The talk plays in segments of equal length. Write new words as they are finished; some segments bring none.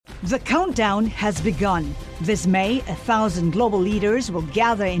The countdown has begun. This May, 1,000 global leaders will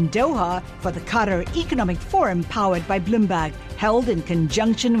gather in Doha for the Qatar Economic Forum powered by Bloomberg, held in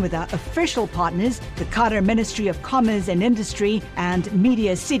conjunction with our official partners, the Qatar Ministry of Commerce and Industry and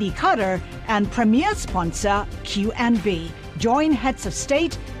Media City Qatar, and premier sponsor QNB. Join heads of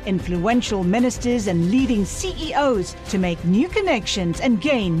state, influential ministers, and leading CEOs to make new connections and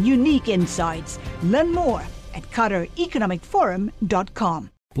gain unique insights. Learn more at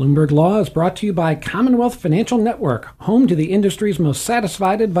QatarEconomicForum.com. Bloomberg Law is brought to you by Commonwealth Financial Network, home to the industry's most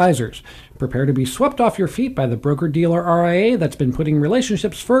satisfied advisors. Prepare to be swept off your feet by the broker-dealer RIA that's been putting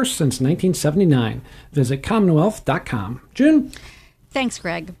relationships first since 1979. Visit Commonwealth.com. June? Thanks,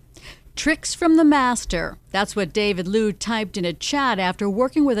 Greg. Tricks from the master. That's what David Liu typed in a chat after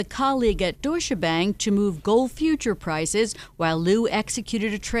working with a colleague at Deutsche Bank to move gold future prices while Liu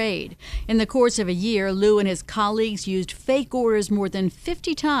executed a trade. In the course of a year, Liu and his colleagues used fake orders more than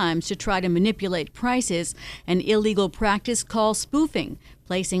 50 times to try to manipulate prices, an illegal practice called spoofing,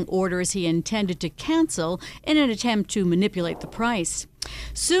 placing orders he intended to cancel in an attempt to manipulate the price.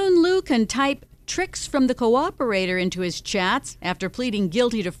 Soon, Liu can type tricks from the cooperator into his chats. After pleading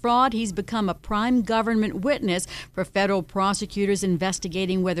guilty to fraud, he's become a prime government witness for federal prosecutors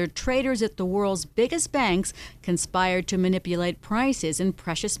investigating whether traders at the world's biggest banks conspired to manipulate prices in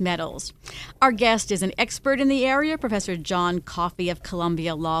precious metals. Our guest is an expert in the area, Professor John Coffey of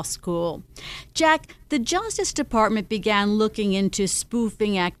Columbia Law School. Jack, the Justice Department began looking into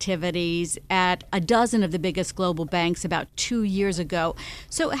spoofing activities at a dozen of the biggest global banks about 2 years ago.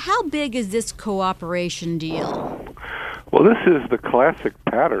 So how big is this cooperation deal? Well, this is the classic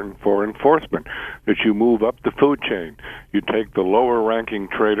pattern for enforcement, that you move up the food chain. You take the lower-ranking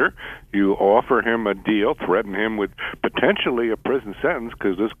trader, you offer him a deal, threaten him with potentially a prison sentence,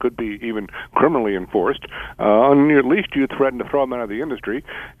 because this could be even criminally enforced, and at least you threaten to throw him out of the industry,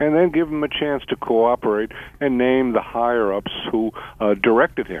 and then give him a chance to cooperate and name the higher-ups who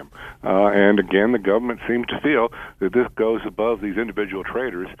directed him. And again, the government seems to feel that this goes above these individual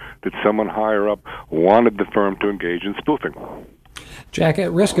traders, that someone higher up wanted the firm to engage in spoofing. Jack,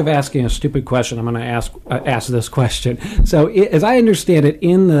 at risk of asking a stupid question, I'm going to ask this question. So, as I understand it,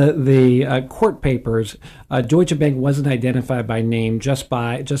 in the court papers, Deutsche Bank wasn't identified by name, just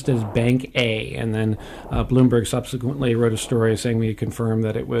as Bank A, and then Bloomberg subsequently wrote a story saying we confirmed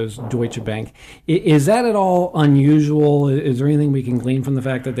that it was Deutsche Bank. Is that at all unusual? Is there anything we can glean from the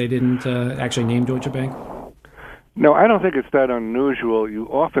fact that they didn't actually name Deutsche Bank? No, I don't think it's that unusual. You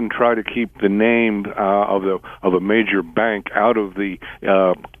often try to keep the name of a major bank out of the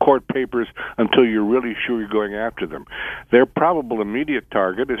court papers until you're really sure you're going after them. Their probable immediate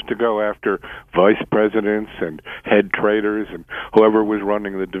target is to go after vice presidents and head traders and whoever was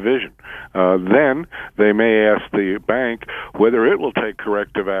running the division. Then they may ask the bank whether it will take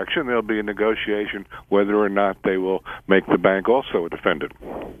corrective action. There'll be a negotiation whether or not they will make the bank also a defendant.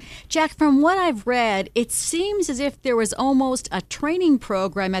 Jack, from what I've read, it seems as if there was almost a training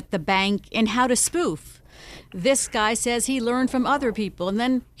program at the bank in how to spoof. This guy says he learned from other people, and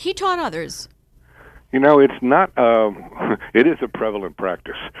then he taught others. You know, it's not, it is a prevalent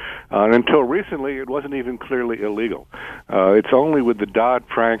practice. And until recently, it wasn't even clearly illegal. It's only with the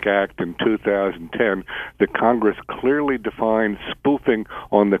Dodd-Frank Act in 2010 that Congress clearly defined spoofing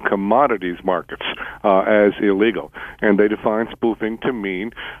on the commodities markets as illegal. And they defined spoofing to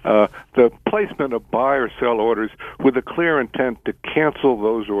mean the placement of buy or sell orders with a clear intent to cancel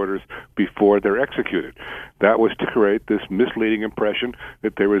those orders before they're executed. That was to create this misleading impression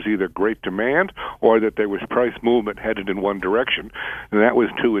that there was either great demand or that there was price movement headed in one direction, and that was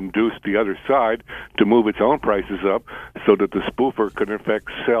to induce the other side to move its own prices up so that the spoofer could in fact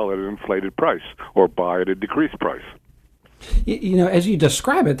sell at an inflated price or buy at a decreased price. You know, as you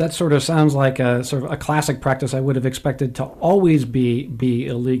describe it, that sort of sounds like a sort of a classic practice I would have expected to always be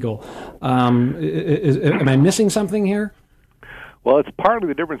illegal. Am I missing something here? Well, it's partly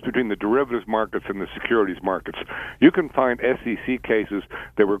the difference between the derivatives markets and the securities markets. You can find SEC cases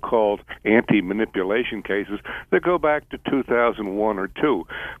that were called anti-manipulation cases that go back to 2001 or 2,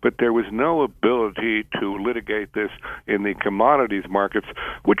 but there was no ability to litigate this in the commodities markets,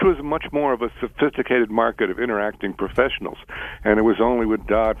 which was much more of a sophisticated market of interacting professionals. And it was only with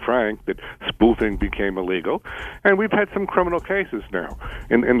Dodd-Frank that spoofing became illegal. And we've had some criminal cases now.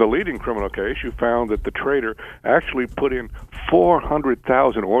 In the leading criminal case, you found that the trader actually put in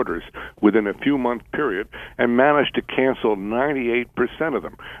 400,000 orders within a few month period and managed to cancel 98% of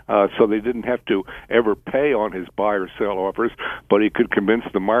them. So they didn't have to ever pay on his buy or sell offers, but he could convince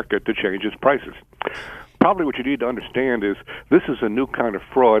the market to change its prices. probably what you need to understand is this is a new kind of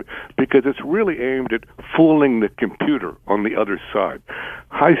fraud because it's really aimed at fooling the computer on the other side.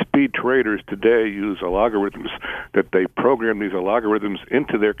 High-speed traders today use algorithms that they program these algorithms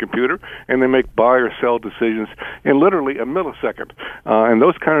into their computer, and they make buy or sell decisions in literally a millisecond. And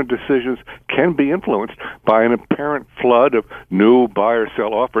those kind of decisions can be influenced by an apparent flood of new buy or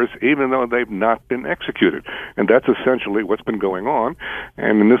sell offers, even though they've not been executed. And that's essentially what's been going on.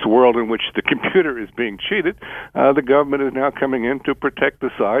 And in this world in which the computer is being cheated, the government is now coming in to protect the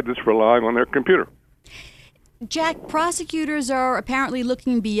side that's relying on their computer. Jack, prosecutors are apparently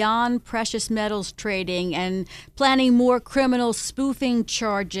looking beyond precious metals trading and planning more criminal spoofing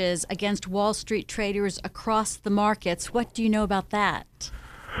charges against Wall Street traders across the markets. What do you know about that?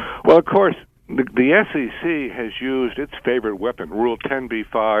 Well, of course, the SEC has used its favorite weapon, Rule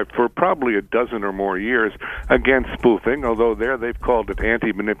 10b-5, for probably a dozen or more years against spoofing, although there they've called it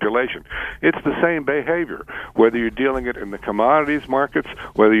anti-manipulation. It's the same behavior, whether you're dealing it in the commodities markets,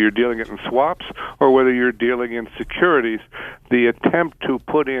 whether you're dealing it in swaps, or whether you're dealing in securities. The attempt to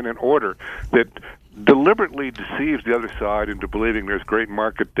put in an order that deliberately deceives the other side into believing there's great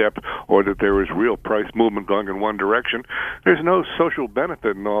market depth or that there is real price movement going in one direction. There's no social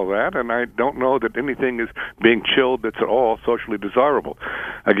benefit in all that, and I don't know that anything is being chilled that's at all socially desirable.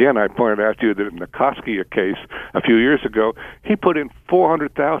 Again, I pointed out to you that in the Koskia case a few years ago, he put in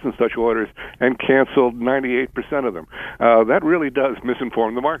 400,000 such orders and canceled 98% of them. That really does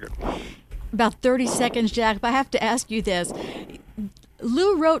misinform the market. About 30 seconds, Jack, but I have to ask you this.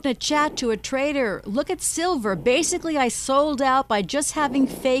 Lou wrote in a chat to a trader, look at silver. Basically, I sold out by just having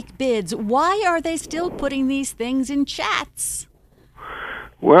fake bids. Why are they still putting these things in chats?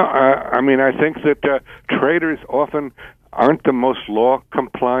 Well, I think that traders often aren't the most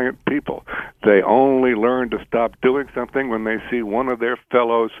law-compliant people. They only learn to stop doing something when they see one of their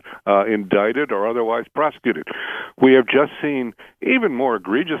fellows indicted or otherwise prosecuted. We have just seen even more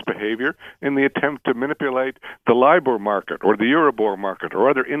egregious behavior in the attempt to manipulate the LIBOR market or the Euribor market or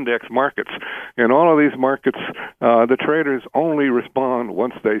other index markets. In all of these markets, the traders only respond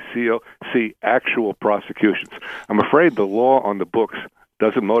once they see actual prosecutions. I'm afraid the law on the books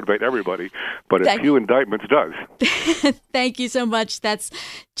doesn't motivate everybody, but a few indictments does. Thank you so much. That's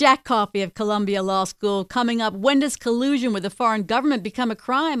Jack Coffey of Columbia Law School. Coming up, when does collusion with a foreign government become a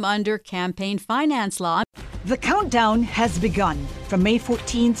crime under campaign finance law? The countdown has begun. From May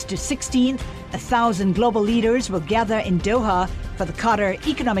 14th to 16th, 1,000 global leaders will gather in Doha for the Qatar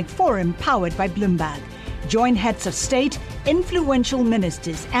Economic Forum powered by Bloomberg. Join heads of state, influential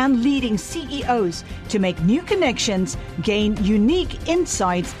ministers, and leading CEOs to make new connections, gain unique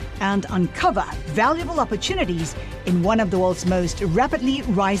insights, and uncover valuable opportunities in one of the world's most rapidly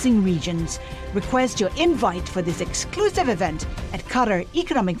rising regions. Request your invite for this exclusive event at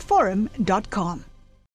QatarEconomicForum.com.